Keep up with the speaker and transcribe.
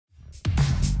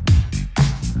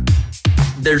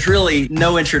There's really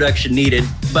no introduction needed.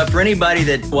 But for anybody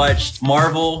that watched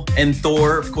Marvel and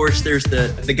Thor, of course, there's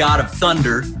the God of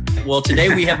Thunder. Well,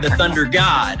 today we have the Thunder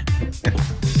God.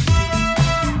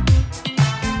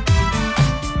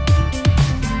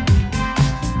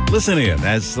 Listen in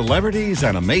as celebrities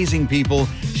and amazing people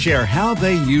share how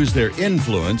they use their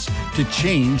influence to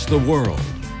change the world.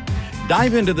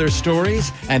 Dive into their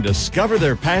stories and discover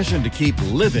their passion to keep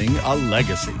living a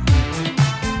legacy.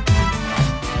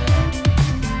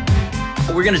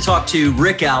 We're going to talk to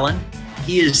Rick Allen.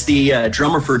 He is the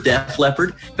drummer for Def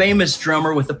Leppard, famous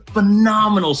drummer with a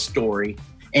phenomenal story.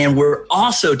 And we're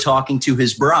also talking to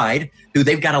his bride, who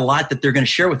they've got a lot that they're going to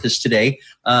share with us today,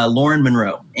 Lauren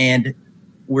Monroe. And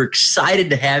we're excited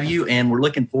to have you, and we're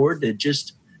looking forward to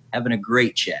just having a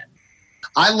great chat.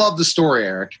 I love the story,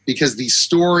 Eric, because the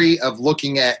story of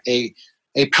looking at a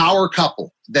power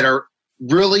couple that are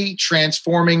really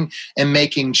transforming and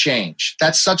making change.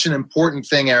 That's such an important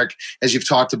thing, Eric, as you've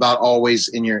talked about always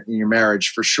in your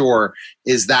marriage, for sure,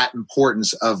 is that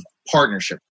importance of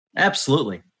partnership.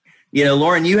 Absolutely. You know,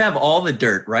 Lauren, you have all the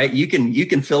dirt, right? You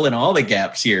can fill in all the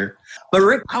gaps here. But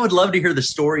Rick, I would love to hear the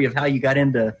story of how you got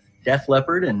into Def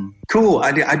Leppard. And cool.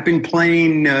 I'd been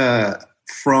playing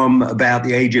from about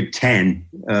the age of 10.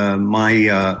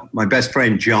 My best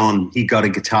friend John, he got a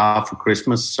guitar for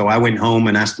Christmas, so I went home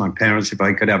and asked my parents if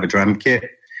I could have a drum kit,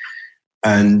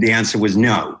 and the answer was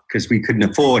no, because we couldn't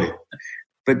afford it.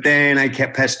 But then I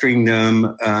kept pestering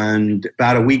them, and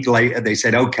about a week later they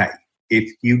said, okay,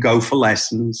 if you go for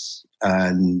lessons.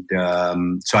 And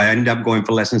so I ended up going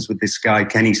for lessons with this guy,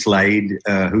 Kenny Slade,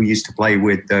 who used to play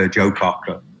with Joe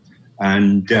Cocker.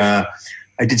 And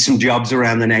I did some jobs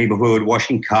around the neighborhood,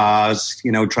 washing cars,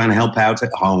 you know, trying to help out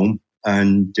at home.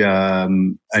 And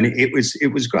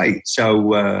it was great.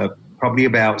 So probably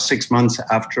about 6 months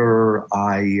after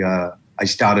I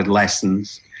started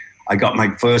lessons, I got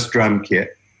my first drum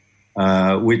kit,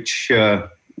 which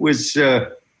was,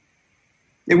 it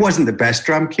wasn't the best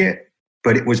drum kit,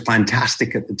 but it was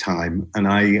fantastic at the time. And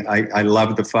I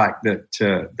loved the fact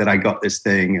that I got this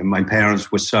thing, and my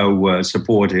parents were so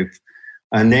supportive.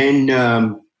 And then,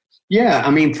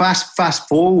 fast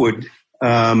forward,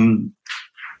 I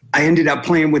ended up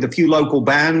playing with a few local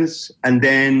bands. And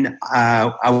then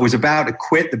I was about to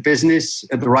quit the business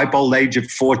at the ripe old age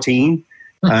of 14.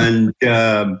 And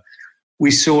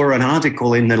we saw an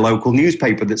article in the local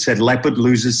newspaper that said Leppard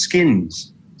loses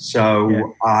skins.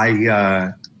 So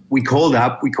we called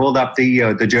up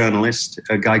the journalist,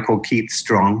 a guy called Keith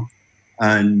Strong,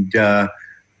 and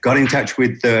got in touch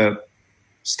with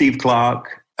Steve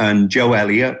Clark and Joe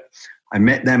Elliott. I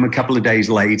met them a couple of days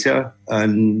later,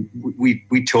 and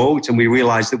we talked, and we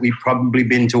realized that we'd probably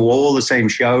been to all the same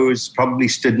shows, probably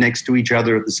stood next to each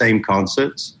other at the same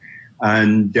concerts.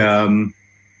 And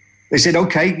they said,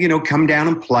 okay, you know, come down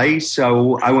and play.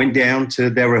 So I went down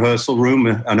to their rehearsal room,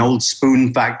 an old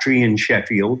spoon factory in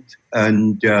Sheffield,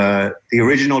 and the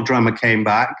original drummer came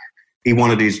back. He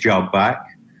wanted his job back.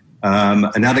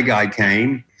 Another guy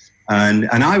came. And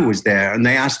I was there, and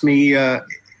they asked me,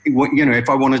 if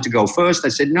I wanted to go first. I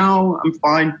said, no, I'm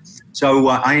fine. So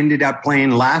I ended up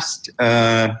playing last,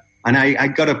 and I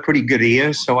got a pretty good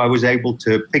ear, so I was able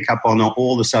to pick up on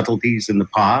all the subtleties and the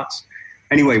parts.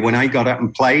 Anyway, when I got up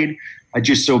and played, I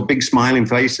just saw big smiling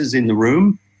faces in the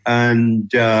room. And,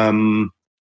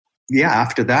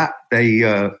 after that,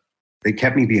 they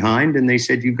kept me behind, and they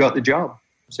said, you've got the job.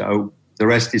 So the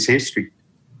rest is history.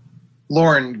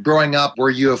 Lauren, growing up, were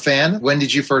you a fan? When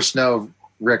did you first know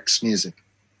Rick's music?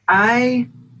 I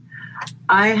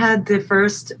had the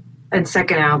first and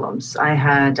second albums. I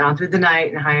had Down Through the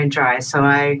Night and High and Dry. So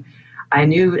I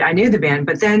knew the band,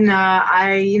 but then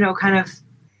I kind of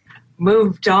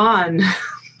moved on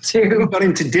to. You got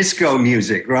into disco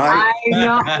music, right? I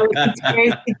know,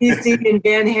 AC/DC and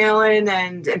Van Halen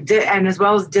and as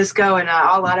well as disco and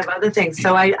a lot of other things.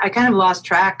 So I kind of lost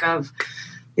track of.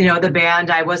 The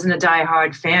band. I wasn't a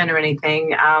diehard fan or anything,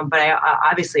 but I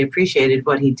obviously appreciated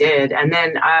what he did. And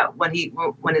then when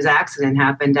his accident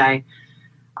happened, I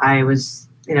was,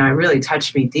 it really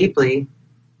touched me deeply.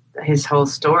 His whole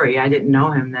story. I didn't know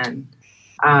him then,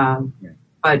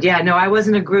 but I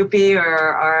wasn't a groupie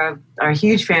or a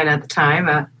huge fan at the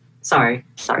time. Sorry.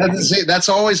 That's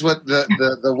always what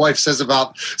the wife says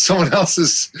about someone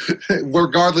else's,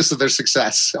 regardless of their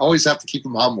success. Always have to keep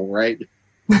them humble, right?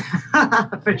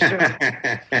 For sure.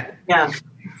 Yeah.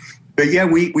 But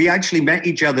we actually met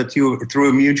each other through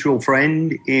a mutual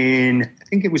friend in, I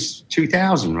think it was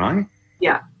 2000, right?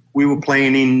 Yeah. We were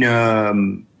playing in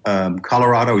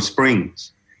Colorado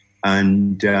Springs,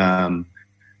 and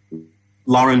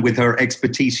Lauren, with her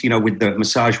expertise, with the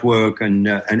massage work and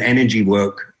energy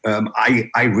work,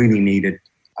 I really needed.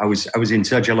 I was in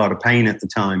such a lot of pain at the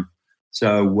time.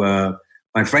 So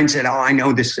my friend said, "Oh, I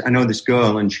know this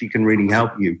girl, and she can really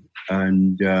help you."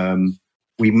 And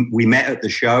we met at the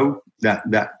show that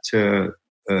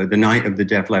the night of the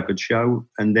Def Leppard show,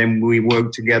 and then we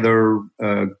worked together.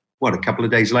 A couple of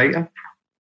days later?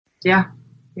 Yeah.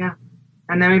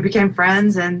 And then we became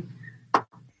friends, and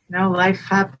life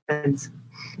happens.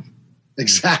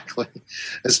 Exactly.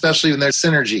 Especially when there's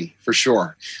synergy, for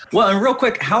sure. Well, and real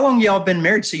quick, how long y'all been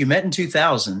married? So you met in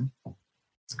 2000.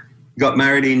 Got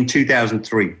married in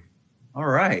 2003. All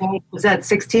right. Was that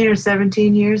 16 or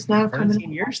 17 years now?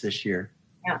 17 years this year.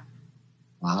 Yeah.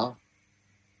 Wow.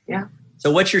 Yeah.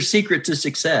 So what's your secret to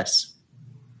success?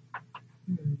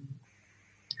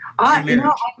 I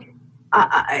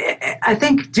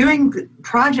think doing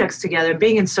projects together,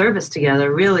 being in service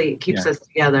together, really keeps us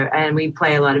together. And we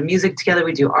play a lot of music together.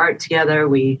 We do art together.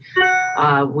 We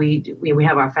have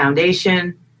our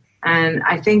foundation, and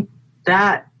I think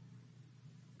that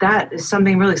is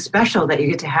something really special that you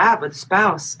get to have with a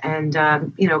spouse, and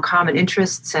common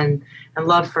interests and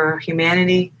love for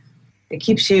humanity. It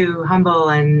keeps you humble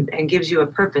and gives you a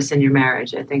purpose in your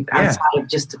marriage, I think, outside of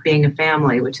just being a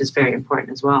family, which is very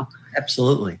important as well.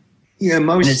 Absolutely. Yeah, and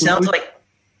it sounds like...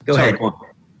 Go ahead.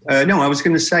 No, I was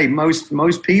going to say,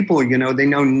 most people, they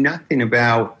know nothing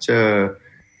about, the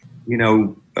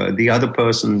other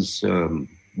person's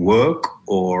work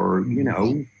or,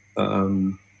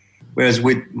 whereas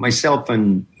with myself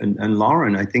and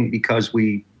Lauren, I think because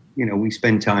we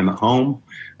spend time at home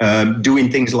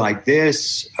doing things like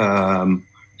this.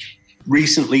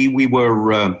 Recently, we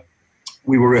were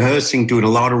rehearsing, doing a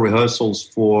lot of rehearsals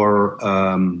for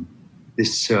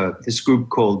this group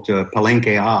called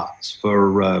Palenque Arts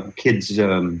for kids'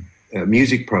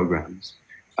 music programs,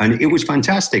 and it was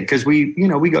fantastic because we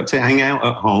got to hang out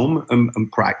at home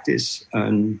and practice,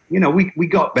 and we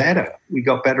got better. We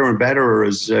got better and better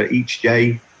as each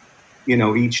day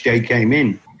came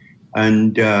in.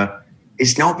 And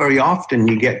it's not very often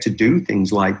you get to do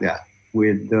things like that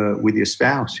with your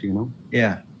spouse,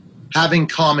 Yeah. Having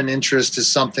common interest is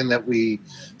something that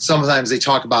sometimes they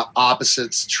talk about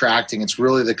opposites attracting. It's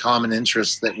really the common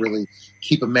interests that really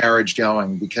keep a marriage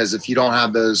going, because if you don't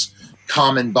have those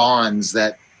common bonds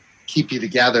that keep you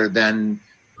together, then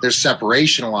there's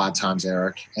separation a lot of times,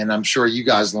 Eric. And I'm sure you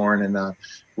guys, Lauren and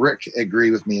Rick,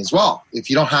 agree with me as well. If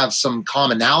you don't have some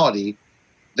commonality,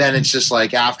 then it's just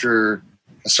like after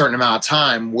a certain amount of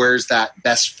time, where's that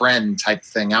best friend type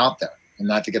thing out there? And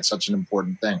I think it's such an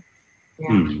important thing. Yeah.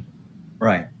 Hmm.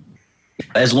 Right.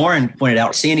 As Lauren pointed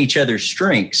out, seeing each other's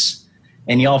strengths,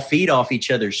 and y'all feed off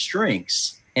each other's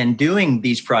strengths and doing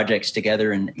these projects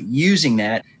together and using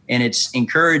that, and it's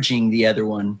encouraging the other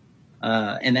one.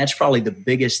 And that's probably the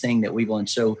biggest thing that we've learned.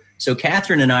 So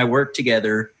Catherine and I worked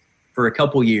together for a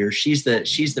couple years. She's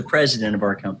the president of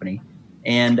our company.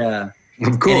 And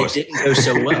of course, and it didn't go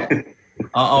so well.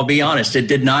 I'll be honest, it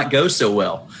did not go so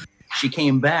well. She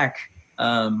came back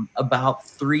about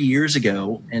 3 years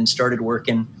ago and started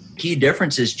working. Key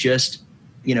difference is just,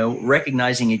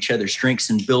 recognizing each other's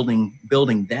strengths and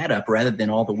building that up rather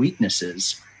than all the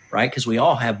weaknesses, right? Because we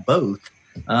all have both.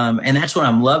 And that's what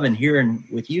I'm loving hearing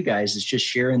with you guys, is just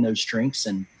sharing those strengths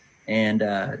and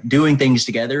doing things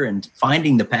together and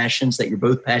finding the passions that you're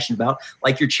both passionate about,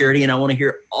 like your charity. And I want to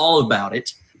hear all about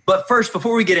it. But first,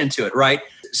 before we get into it, right?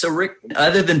 So Rick,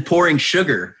 other than pouring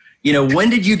sugar, when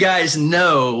did you guys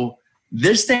know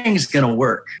this thing's going to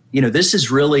work? This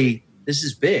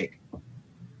is big.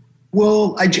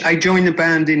 Well, I joined the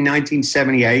band in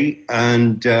 1978,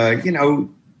 and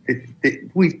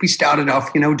we started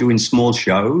off, doing small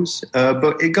shows,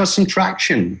 but it got some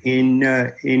traction in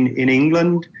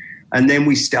England, and then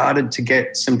we started to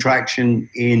get some traction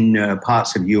in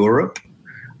parts of Europe.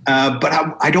 But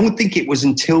I don't think it was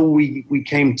until we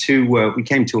came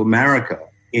to America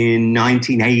in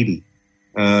 1980,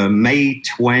 May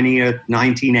 20th,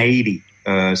 1980.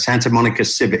 Santa Monica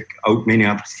Civic opening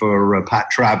up for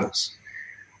Pat Travers.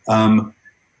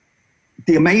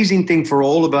 The amazing thing for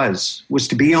all of us was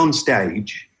to be on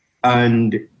stage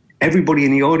and everybody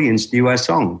in the audience knew our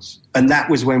songs. And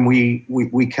that was when we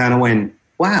kind of went,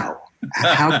 wow,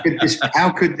 how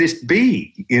could this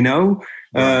be?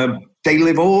 They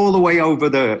live all the way over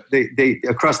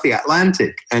across the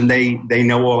Atlantic, and they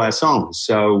know all our songs.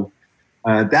 So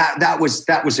that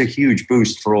was a huge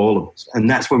boost for all of us, and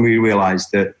that's when we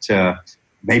realized that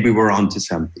maybe we're onto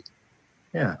something.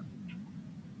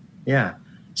 Yeah.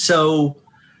 So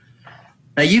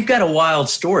now you've got a wild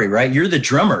story, right? You're the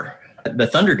drummer, the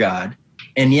Thunder God,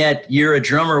 and yet you're a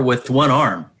drummer with one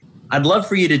arm. I'd love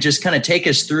for you to just kind of take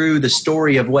us through the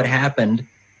story of what happened.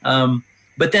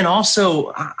 But But then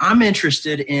also I'm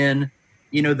interested in,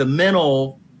 the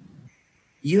mental.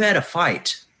 You had a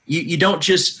fight. You don't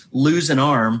just lose an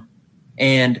arm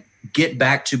and get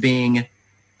back to being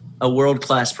a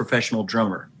world-class professional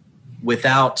drummer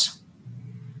without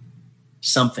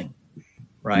something,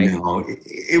 right? No,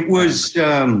 it was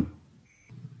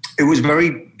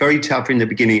very, very tough in the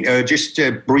beginning. Just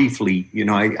briefly,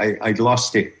 I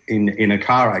lost it in a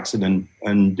car accident,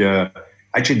 and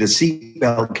actually the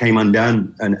seatbelt came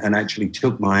undone and actually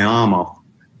took my arm off.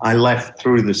 I left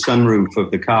through the sunroof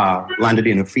of the car, landed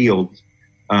in a field,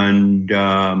 and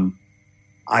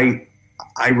I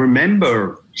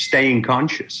remember staying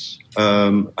conscious,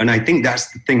 and I think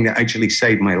that's the thing that actually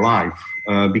saved my life,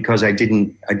 because I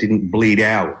didn't bleed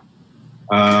out,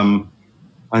 and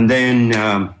then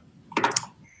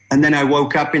I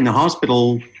woke up in the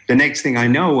hospital. The next thing I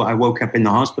know, I woke up in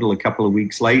the hospital a couple of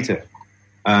weeks later,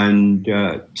 and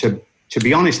to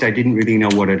be honest, I didn't really know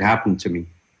what had happened to me.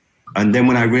 And then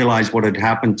when I realized what had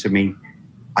happened to me,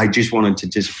 I just wanted to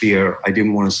disappear. I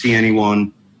didn't want to see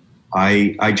anyone.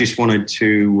 I just wanted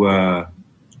to, I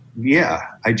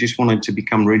just wanted to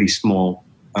become really small.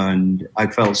 And I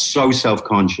felt so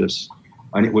self-conscious,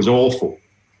 and it was awful.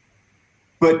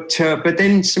 But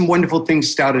then some wonderful things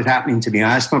started happening to me.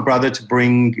 I asked my brother to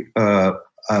bring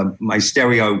my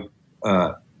stereo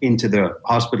into the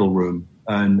hospital room,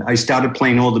 and I started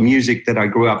playing all the music that I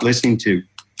grew up listening to.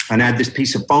 And I had this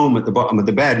piece of foam at the bottom of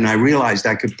the bed, and I realized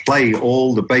I could play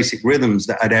all the basic rhythms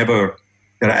that I'd ever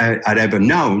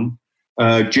known,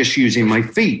 just using my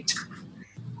feet.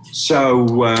 So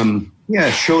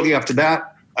shortly after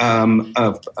that,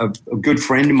 a good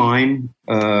friend of mine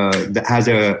that has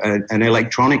an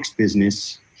electronics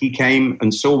business, he came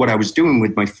and saw what I was doing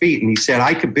with my feet, and he said,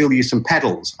 "I could build you some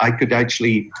pedals. I could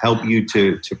actually help you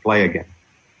to play again."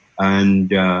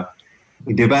 And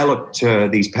he developed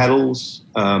these pedals.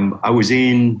 I was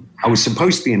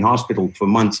supposed to be in hospital for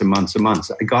months and months and months.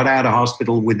 I got out of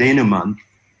hospital within a month.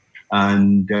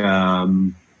 And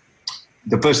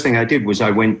the first thing I did was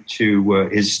I went to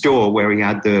his store where he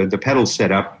had the pedals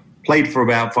set up, played for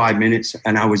about 5 minutes,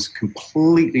 and I was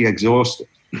completely exhausted.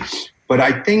 But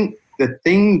I think the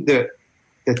thing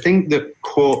that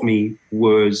caught me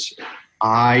was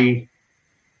I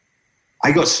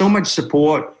got so much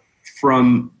support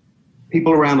from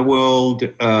people around the world.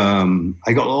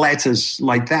 I got letters,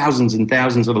 like thousands and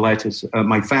thousands of letters.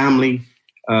 My family,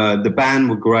 the band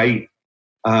were great.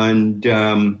 And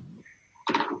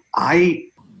I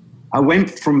went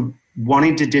from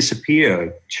wanting to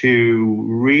disappear to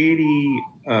really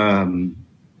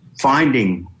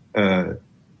finding the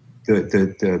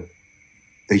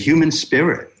human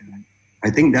spirit. I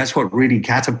think that's what really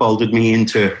catapulted me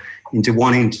into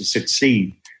wanting to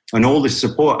succeed, and all the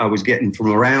support I was getting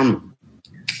from around me.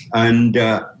 And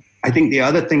I think the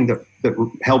other thing that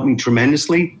helped me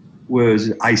tremendously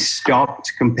was I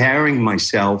stopped comparing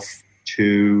myself to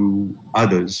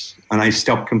others, and I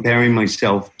stopped comparing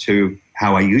myself to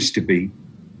how I used to be.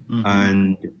 Mm-hmm.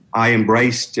 And I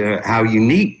embraced how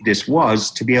unique this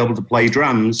was to be able to play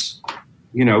drums,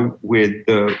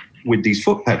 with these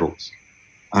foot pedals.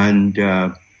 And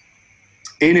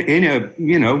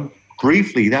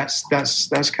briefly,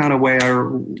 that's kind of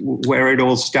where it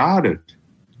all started.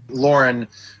 Loren,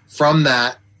 from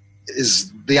that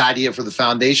is the idea for the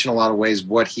foundation, in a lot of ways,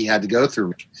 what he had to go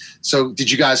through. So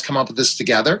did you guys come up with this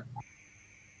together?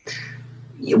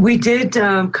 We did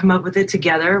come up with it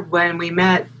together. When we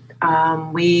met,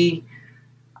 my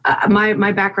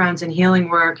background's in healing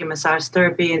work and massage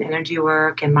therapy and energy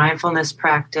work and mindfulness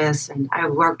practice. And I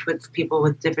worked with people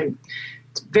with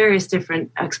various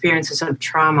different experiences of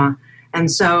trauma. And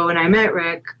so when I met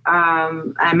Rick,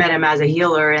 I met him as a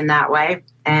healer in that way.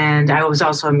 And I was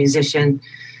also a musician.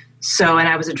 And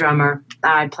I was a drummer.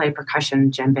 I play percussion,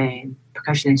 djembe, and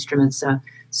percussion instruments.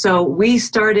 So we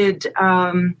started,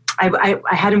 I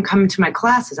had him come into my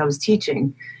classes. I was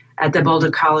teaching at the Boulder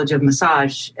College of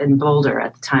Massage in Boulder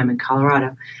at the time in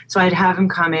Colorado. So I'd have him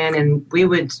come in, and we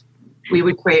would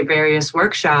create various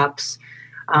workshops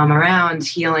around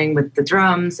healing with the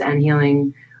drums and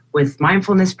healing with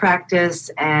mindfulness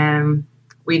practice. And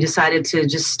we decided to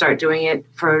just start doing it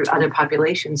for other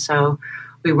populations. So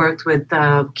we worked with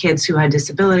kids who had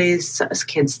disabilities,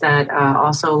 kids that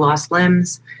also lost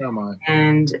limbs. Come on.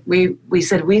 And we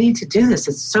said, we need to do this.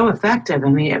 It's so effective. I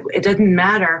mean, it didn't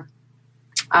matter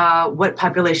what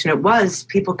population it was.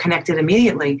 People connected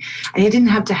immediately. And you didn't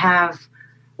have to have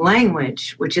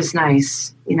language, which is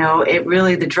nice. It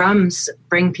really, the drums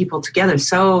bring people together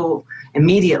so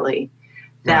immediately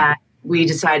that we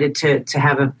decided to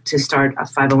start a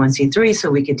 501c3 so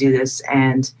we could do this,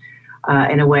 and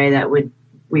in a way that would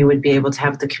we would be able to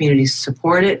have the community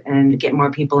support it and get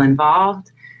more people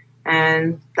involved.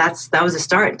 And that was the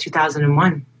start,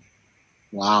 2001.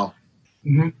 Wow.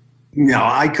 Mm-hmm. No,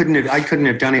 I couldn't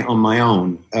have done it on my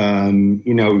own.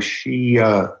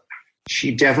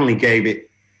 She definitely gave it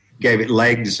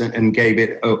legs and gave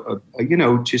it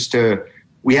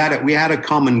we had a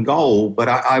common goal, but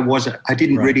I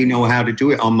didn't really know how to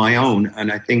do it on my own,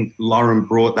 and I think Lauren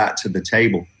brought that to the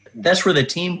table. That's where the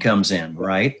team comes in,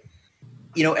 right?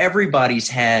 Everybody's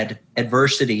had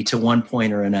adversity to one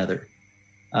point or another,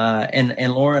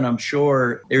 and Lauren, I'm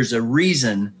sure there's a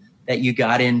reason that you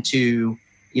got into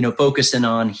focusing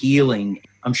on healing.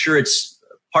 I'm sure it's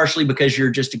partially because you're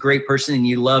just a great person and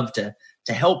you love to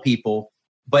help people,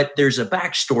 but there's a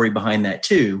backstory behind that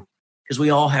too, because we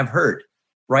all have hurt,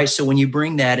 right? So when you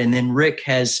bring that, and then Rick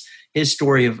has his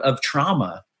story of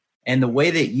trauma, and the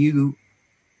way that you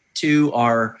two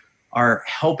are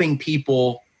helping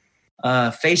people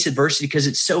face adversity, because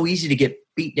it's so easy to get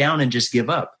beat down and just give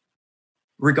up,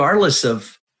 regardless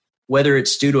of whether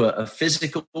it's due to a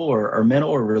physical or mental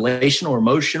or relational or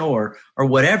emotional or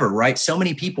whatever, right? So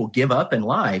many people give up in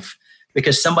life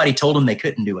because somebody told them they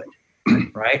couldn't do it,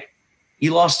 right?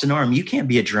 You lost an arm. You can't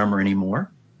be a drummer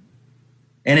anymore.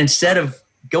 And instead of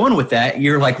going with that,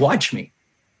 you're like, watch me.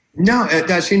 No,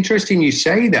 that's interesting you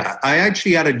say that. I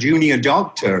actually had a junior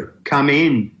doctor come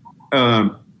in,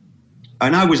 and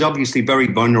I was obviously very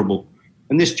vulnerable.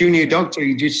 And this junior doctor,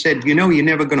 he just said, you're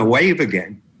never going to wave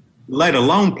again, let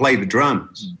alone play the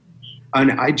drums.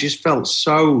 And I just felt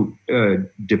so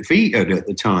defeated at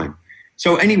the time.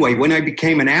 So anyway, when I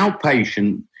became an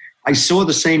outpatient, I saw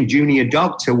the same junior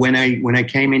doctor when I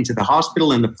came into the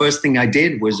hospital, and the first thing I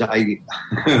did was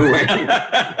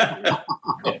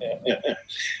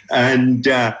and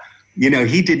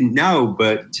he didn't know,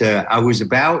 but I was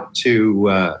about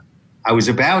to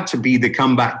be the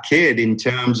comeback kid in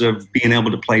terms of being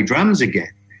able to play drums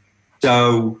again.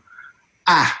 So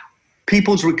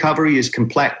people's recovery is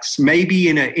complex. Maybe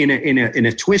in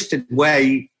a twisted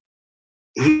way,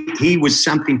 he was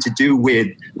something to do with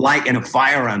lighting a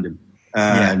fire under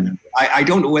him. I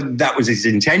don't know whether that was his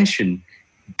intention,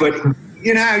 but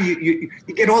you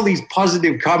get all these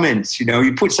positive comments.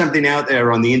 You put something out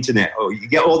there on the internet, or you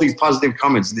get all these positive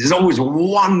comments. There's always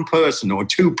one person or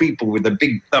two people with a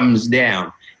big thumbs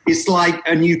down. It's like,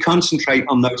 and you concentrate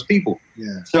on those people.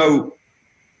 Yeah. So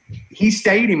he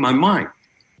stayed in my mind,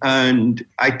 and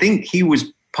I think he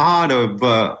was part of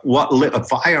what lit a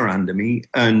fire under me,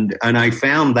 and I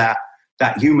found that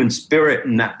human spirit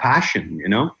and that passion,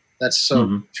 That's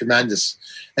so tremendous.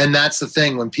 And that's the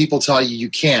thing, when people tell you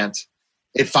can't,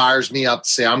 it fires me up to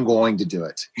say, I'm going to do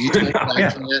it. You take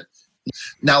action it.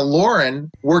 Now, Lauren,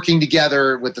 working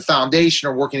together with the foundation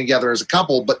or working together as a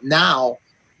couple, but now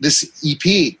this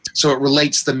EP, so it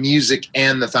relates the music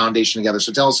and the foundation together.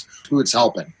 So tell us who it's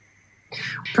helping.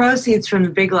 Proceeds from the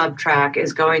Big Love track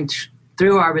is going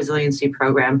through our resiliency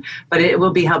program, but it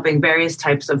will be helping various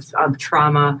types of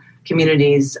trauma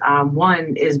communities.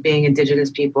 One is being Indigenous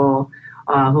people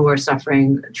who are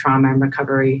suffering trauma and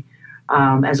recovery,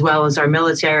 as well as our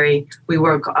military. We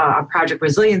work, our Project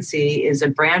Resiliency is a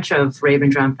branch of Raven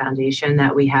Drum Foundation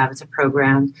that we have. It's a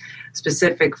program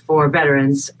specific for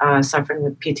veterans suffering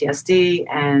with PTSD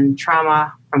and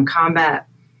trauma from combat.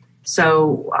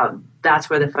 So that's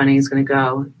where the funding is going to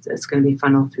go. It's going to be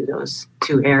funneled through those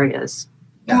two areas.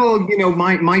 Yeah. Well,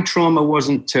 my trauma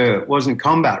wasn't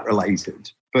combat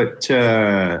related, but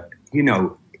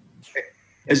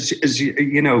as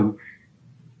you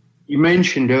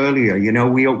mentioned earlier,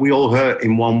 we all hurt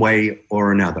in one way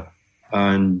or another,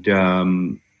 and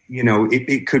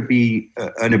it could be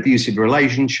an abusive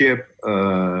relationship,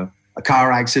 a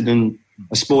car accident,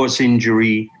 a sports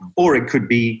injury, or it could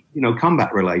be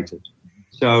combat related.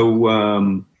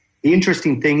 So the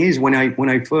interesting thing is, when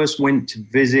I first went to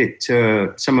visit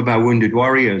some of our wounded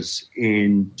warriors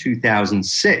in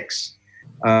 2006,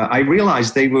 I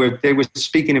realized they were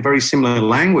speaking a very similar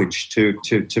language to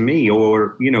me,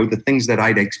 or the things that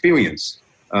I'd experienced.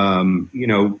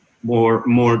 More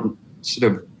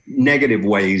sort of negative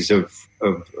ways of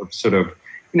sort of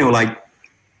like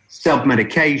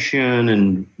self-medication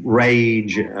and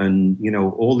rage and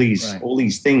all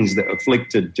these things that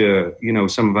afflicted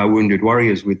some of our wounded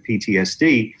warriors with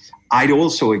PTSD. I'd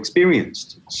also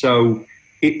experienced. So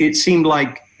it seemed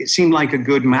like a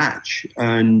good match,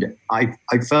 and I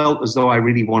felt as though I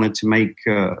really wanted to make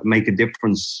a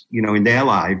difference, in their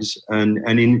lives and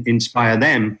inspire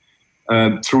them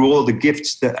through all the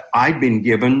gifts that I'd been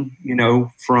given,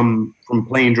 from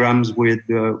playing drums with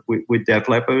Def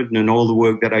Leppard and all the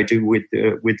work that I do with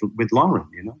Lauren.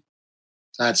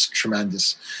 That's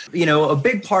tremendous. You know, a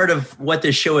big part of what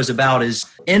this show is about is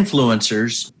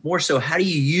influencers. More so, how do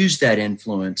you use that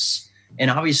influence?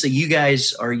 And obviously, you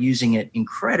guys are using it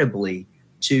incredibly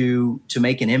to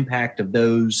make an impact of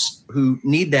those who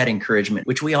need that encouragement,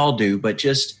 which we all do, but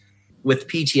just with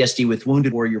PTSD, with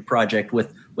Wounded Warrior Project,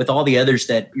 with all the others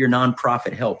that your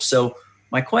nonprofit helps. So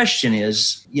my question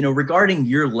is, you know, regarding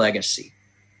your legacy,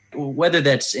 whether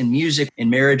that's in music, in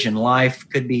marriage, in life,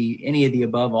 could be any of the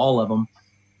above, all of them.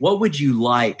 What would you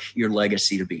like your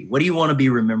legacy to be? What do you want to be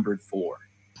remembered for?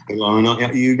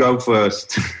 You go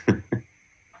first.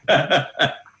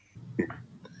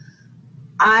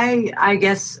 I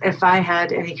guess if I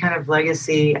had any kind of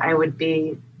legacy, I would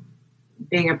be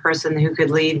being a person who could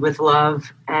lead with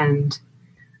love and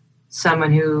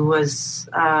someone who was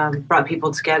brought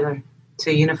people together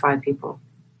to unify people.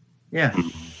 Yeah.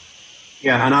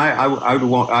 Yeah, and I'd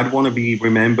want to be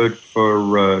remembered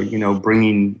for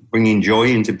bringing joy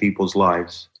into people's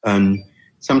lives, and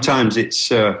sometimes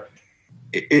it's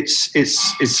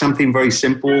something very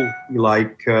simple,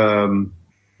 like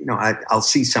I'll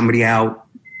see somebody out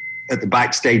at the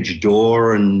backstage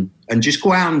door and just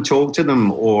go out and talk to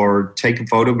them, or take a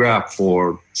photograph,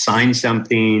 or sign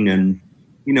something, and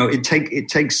it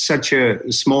takes such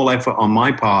a small effort on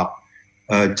my part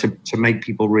to make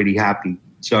people really happy.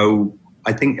 So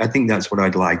I think that's what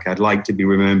I'd like. I'd like to be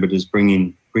remembered as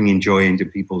bringing joy into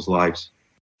people's lives.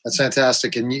 That's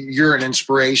fantastic. And you're an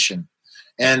inspiration.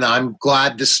 And I'm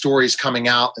glad this story is coming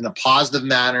out in a positive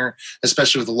manner,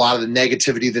 especially with a lot of the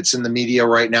negativity that's in the media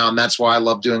right now. And that's why I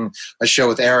love doing a show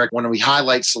with Eric when we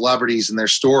highlight celebrities and their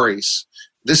stories.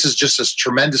 This is just a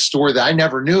tremendous story that I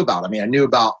never knew about. I mean, I knew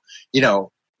about,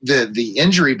 the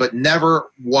injury, but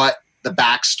never what the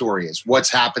backstory is,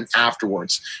 what's happened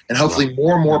afterwards. And hopefully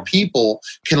more and more people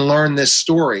can learn this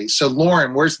story. So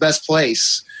Lauren, where's the best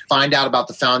place? Find out about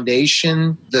the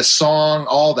foundation, the song,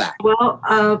 all that. Well,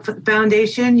 for the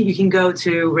foundation, you can go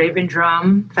to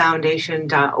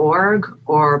ravendrumfoundation.org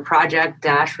or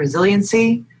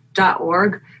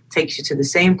project-resiliency.org. Takes you to the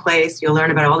same place. You'll learn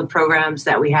about all the programs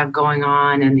that we have going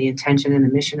on and the intention and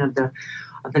the mission of the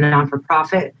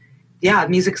non-for-profit. Yeah,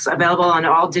 music's available on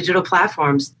all digital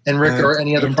platforms. And Rick, are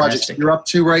any other projects you're up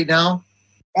to right now?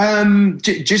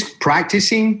 Just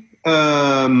practicing.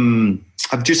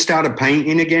 I've just started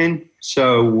painting again.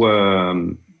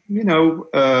 So,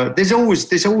 there's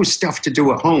always stuff to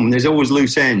do at home. There's always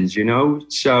loose ends,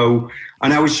 So,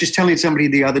 and I was just telling somebody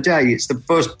the other day, it's the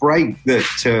first break that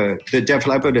Def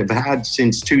Leppard have had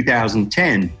since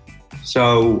 2010.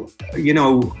 So, in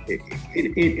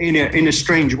a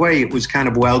strange way, it was kind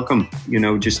of welcome,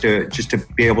 just to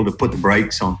be able to put the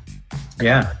brakes on.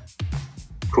 Yeah.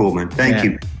 Cool, man. Thank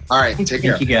you. All right. Take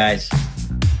care. Thank you, guys.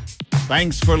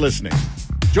 Thanks for listening.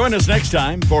 Join us next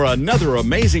time for another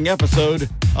amazing episode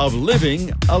of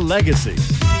Living a Legacy.